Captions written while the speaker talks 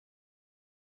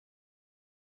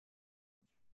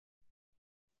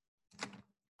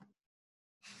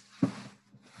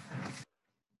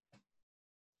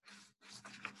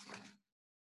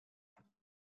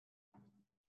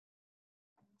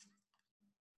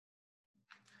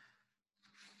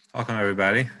Welcome,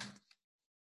 everybody.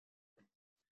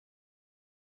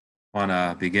 I want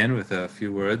to begin with a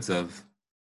few words of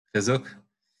chizuk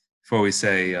before we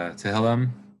say Tehillim.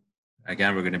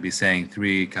 Again, we're going to be saying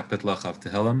 3 kapitlach of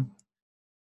Tehillim.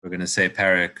 We're going to say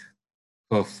Parak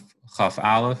Kuf Chaf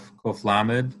Aleph, Kuf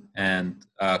Lamed, and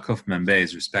Kuf Mem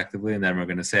Beis, respectively, and then we're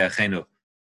going to say Achenu.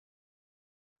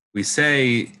 We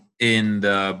say in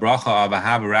the bracha of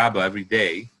Ahava Rabbah every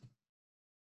day,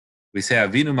 we say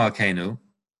Avinu Malkeinu,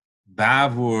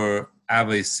 Bavur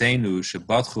Aveseinu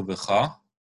Shebatchu B'cha,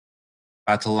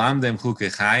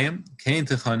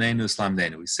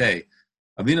 we say,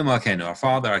 Avinu Malkeinu, our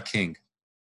Father, our King,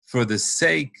 for the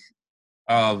sake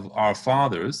of our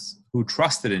fathers who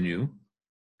trusted in you,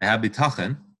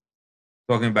 talking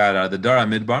about the Dara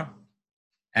Midbar,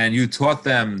 and you taught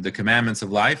them the commandments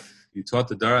of life, you taught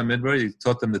the Dara Midbar, you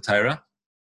taught them the Torah.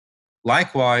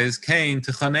 Likewise, Cain,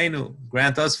 Techanenu,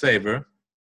 grant us favor,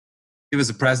 give us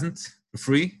a present for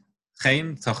free,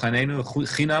 Cain, Techanenu,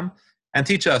 Chinam, and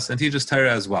teach us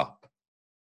Torah as well.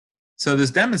 So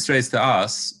this demonstrates to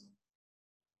us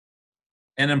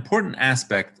an important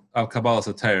aspect of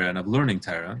Kabbalah Torah and of learning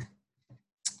Torah,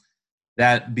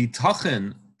 that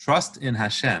bitachon, trust in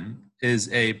Hashem, is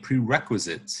a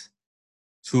prerequisite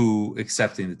to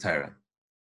accepting the Torah.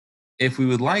 If we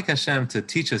would like Hashem to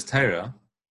teach us Torah,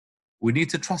 we need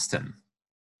to trust Him.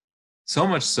 So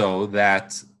much so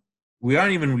that we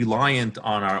aren't even reliant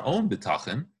on our own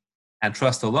bitachon and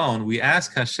trust alone. We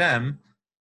ask Hashem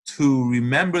to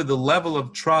remember the level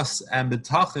of trust and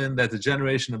bitachon that the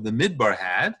generation of the Midbar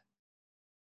had,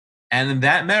 and in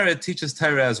that merit teach us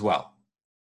Torah as well.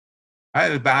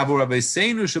 Because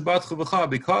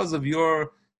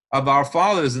of our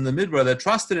fathers in the Midbar that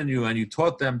trusted in you and you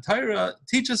taught them Torah,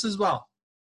 teach us as well.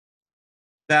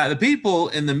 Now, the people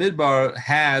in the Midbar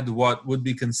had what would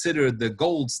be considered the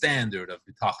gold standard of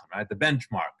bitachon, right? The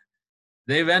benchmark.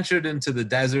 They ventured into the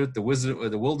desert, the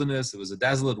wilderness. It was a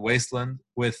desolate wasteland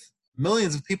with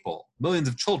millions of people, millions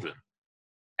of children,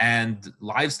 and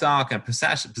livestock and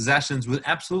possessions with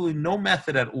absolutely no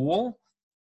method at all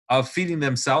of feeding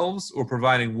themselves or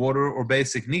providing water or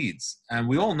basic needs. And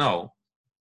we all know,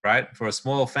 right, for a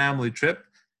small family trip,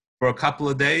 for a couple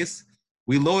of days,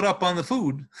 we load up on the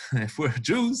food. If we're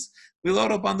Jews, we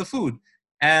load up on the food.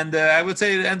 And I would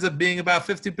say it ends up being about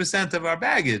 50% of our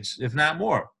baggage, if not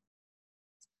more.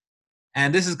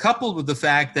 And this is coupled with the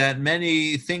fact that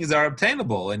many things are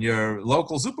obtainable in your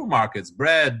local supermarkets: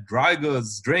 bread, dry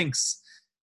goods, drinks.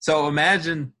 So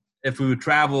imagine if we would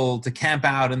travel to camp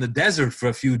out in the desert for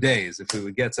a few days, if we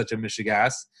would get such a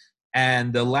mishigas,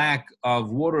 and the lack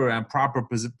of water and proper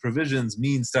provisions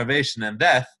means starvation and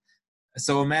death.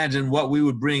 So imagine what we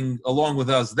would bring along with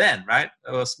us then, right?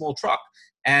 A small truck.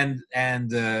 And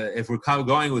if we're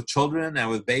going with children and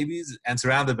with babies and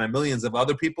surrounded by millions of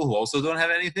other people who also don't have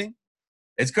anything,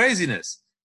 it's craziness.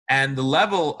 And the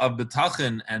level of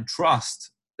bitachon and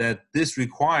trust that this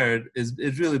required is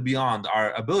really beyond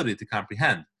our ability to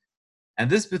comprehend. And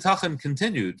this bitachon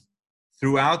continued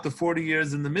throughout the 40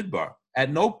 years in the Midbar. At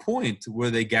no point were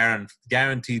they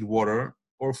guaranteed water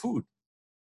or food.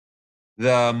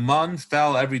 The man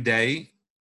fell every day,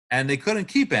 and they couldn't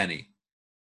keep any.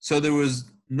 So there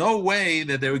was no way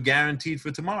that they were guaranteed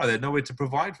for tomorrow. They had no way to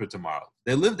provide for tomorrow.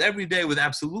 They lived every day with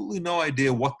absolutely no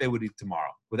idea what they would eat tomorrow,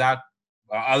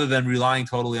 other than relying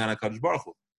totally on HaKadosh Baruch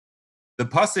Hu. The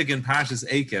pasuk in Parshas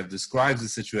Eikev describes the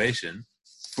situation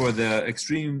for the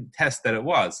extreme test that it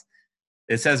was.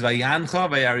 It says, "Vayancha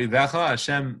vayarivecha,"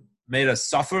 Hashem made us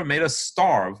suffer, made us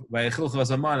starve, and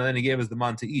then He gave us the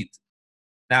man to eat.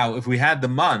 Now, if we had the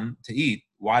man to eat,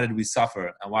 why did we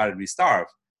suffer and why did we starve?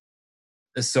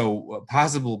 So a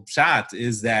possible pshat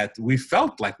is that we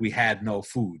felt like we had no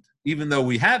food, even though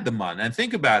we had the man. And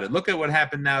think about it. Look at what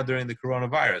happened now during the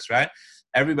coronavirus, right?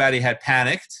 Everybody had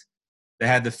panicked. They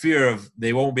had the fear of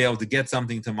they won't be able to get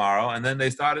something tomorrow. And then they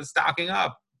started stocking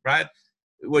up, right?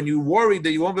 When you worried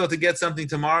that you won't be able to get something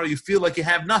tomorrow, you feel like you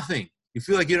have nothing. You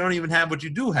feel like you don't even have what you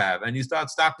do have. And you start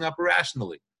stocking up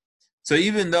irrationally. So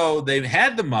even though they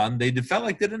had the man, they felt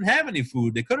like they didn't have any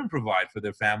food. They couldn't provide for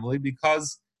their family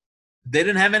because they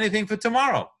didn't have anything for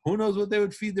tomorrow. Who knows what they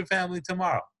would feed their family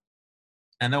tomorrow?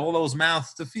 And all those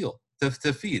mouths to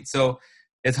feed. So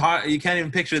it's hard. You can't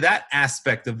even picture that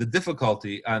aspect of the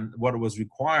difficulty and what was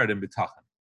required in bitachon.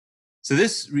 So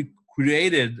this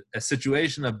created a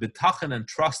situation of bitachon and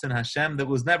trust in Hashem that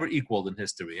was never equaled in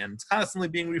history. And it's constantly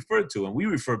being referred to. And we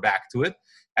refer back to it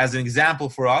as an example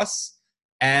for us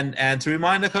and to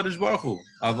remind HaKadosh Baruch Hu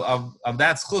of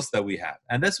that schus that we have.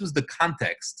 And this was the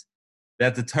context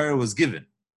that the Torah was given.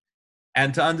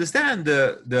 And to understand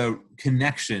the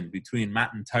connection between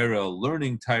Matan Torah,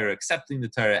 learning Torah, accepting the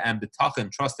Torah, and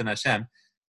bitachon, trust in Hashem,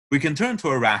 we can turn to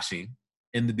a Rashi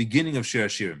in the beginning of Shir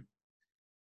Hashirim.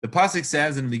 The pasuk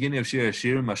says in the beginning of Shir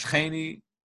Hashirim, Mashcheni,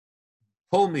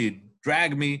 pull me,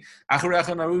 drag me,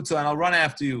 acharecha narutza, and I'll run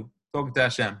after you. Talking to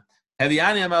Hashem.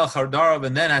 Heviani amel chardarav,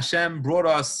 and then Hashem brought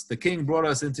us, the king brought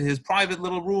us into his private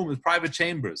little room, his private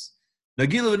chambers.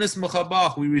 Nagilu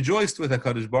v'nismachabach, we rejoiced with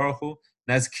HaKadosh Baruch Hu.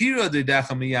 Nazkira dedacha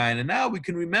miyayin, and now we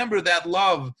can remember that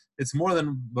love. It's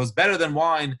was better than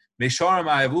wine. Mesharim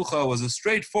ha'avucha was a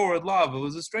straightforward love. It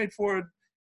was a straightforward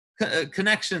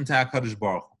connection to HaKadosh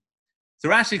Baruch Hu. So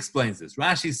Rashi explains this.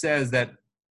 Rashi says that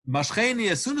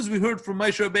Mashcheni, as soon as we heard from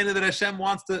Moshe Rabbeinu that Hashem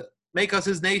wants to make us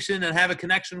his nation and have a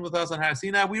connection with us on Har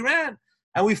Sinai, we ran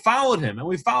and we followed him, and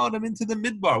we followed him into the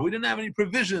Midbar. We didn't have any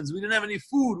provisions. We didn't have any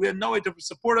food. We had no way to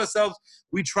support ourselves.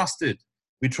 We trusted.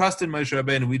 We trusted Moshe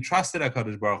Rabbeinu. We trusted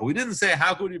HaKadosh Baruch Hu. We didn't say,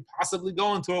 how could we possibly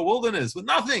go into a wilderness with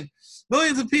nothing?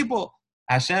 Millions of people.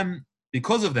 Hashem,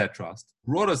 because of that trust,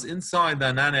 brought us inside the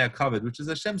Ananei HaKavod, which is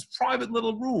Hashem's private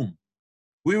little room.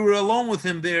 We were alone with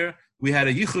him there. We had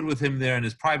a yichud with him there in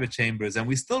his private chambers, and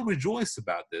we still rejoice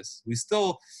about this. We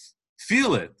still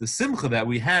feel it, the simcha that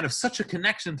we had of such a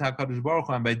connection to HaKadosh Baruch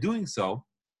Hu, and by doing so,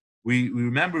 we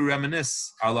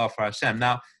reminisce our love for Hashem.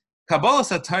 Now, Kabbalah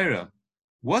Torah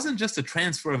wasn't just a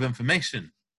transfer of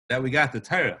information that we got the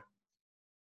Torah.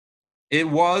 It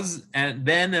was, and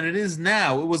then, and it is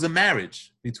now, it was a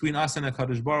marriage between us and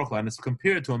HaKadosh Baruch Hu, and it's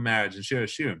compared to a marriage in Shir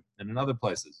Hashirim and in other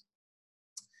places.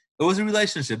 It was a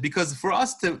relationship, because for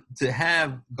us to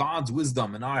have God's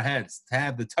wisdom in our heads, to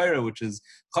have the Torah, which is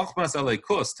Chachmas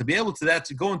Aleikus, to be able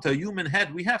to go into a human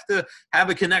head, we have to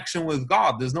have a connection with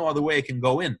God. There's no other way it can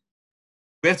go in.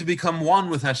 We have to become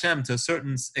one with Hashem to a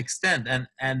certain extent,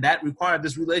 and that required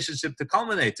this relationship to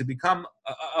culminate, to become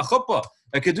a chuppah,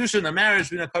 a kedushin, a marriage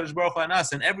between HaKadosh Baruch Hu and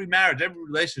us. And every marriage, every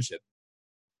relationship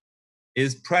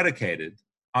is predicated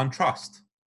on trust.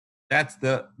 That's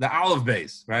the olive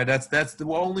base, right? That's the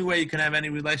only way you can have any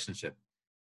relationship.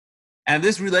 And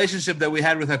this relationship that we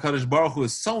had with HaKadosh Baruch Hu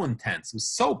was so intense, was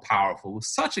so powerful, was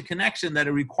such a connection that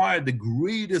it required the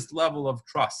greatest level of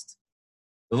trust.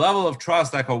 The level of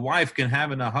trust like a wife can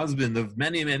have in a husband of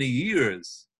many, many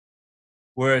years,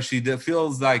 where she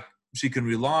feels like she can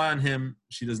rely on him.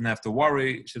 She doesn't have to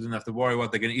worry. She doesn't have to worry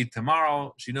what they're going to eat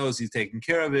tomorrow. She knows he's taking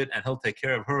care of it, and he'll take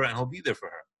care of her, and he'll be there for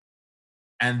her.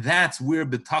 And that's where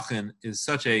bitachon is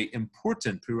such an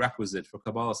important prerequisite for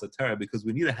Kabbalah Torah, because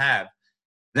we need to have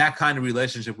that kind of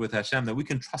relationship with Hashem, that we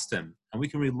can trust him and we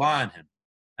can rely on him,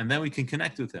 and then we can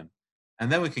connect with him,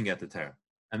 and then we can get the Torah,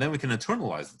 and then we can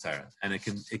internalize the Torah, and it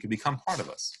can become part of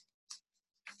us.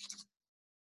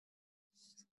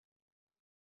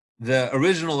 The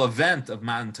original event of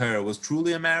Matan Torah was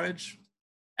truly a marriage,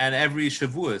 and every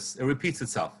Shavuos it repeats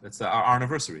itself. It's our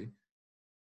anniversary,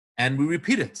 and we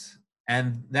repeat it.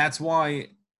 And that's why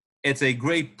it's a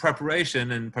great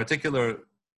preparation. In particular,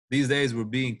 these days we're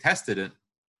being tested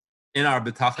in our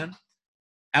bitachon.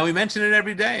 And we mention it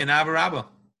every day in Ava Rabbah.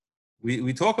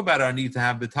 We talk about our need to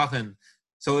have bitachon.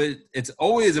 So it's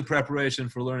always a preparation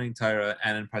for learning Torah.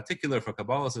 And in particular for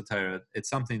Kabbalah Torah, it's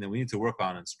something that we need to work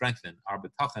on and strengthen our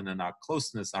bitachon and our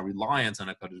closeness, our reliance on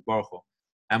HaKadosh Baruch Hu.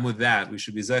 And with that, we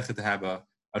should be zeichet to have a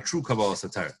true Kabbalah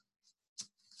Torah.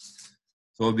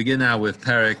 So we'll begin now with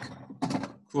Perek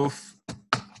Kuf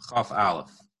Chaf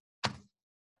Aleph.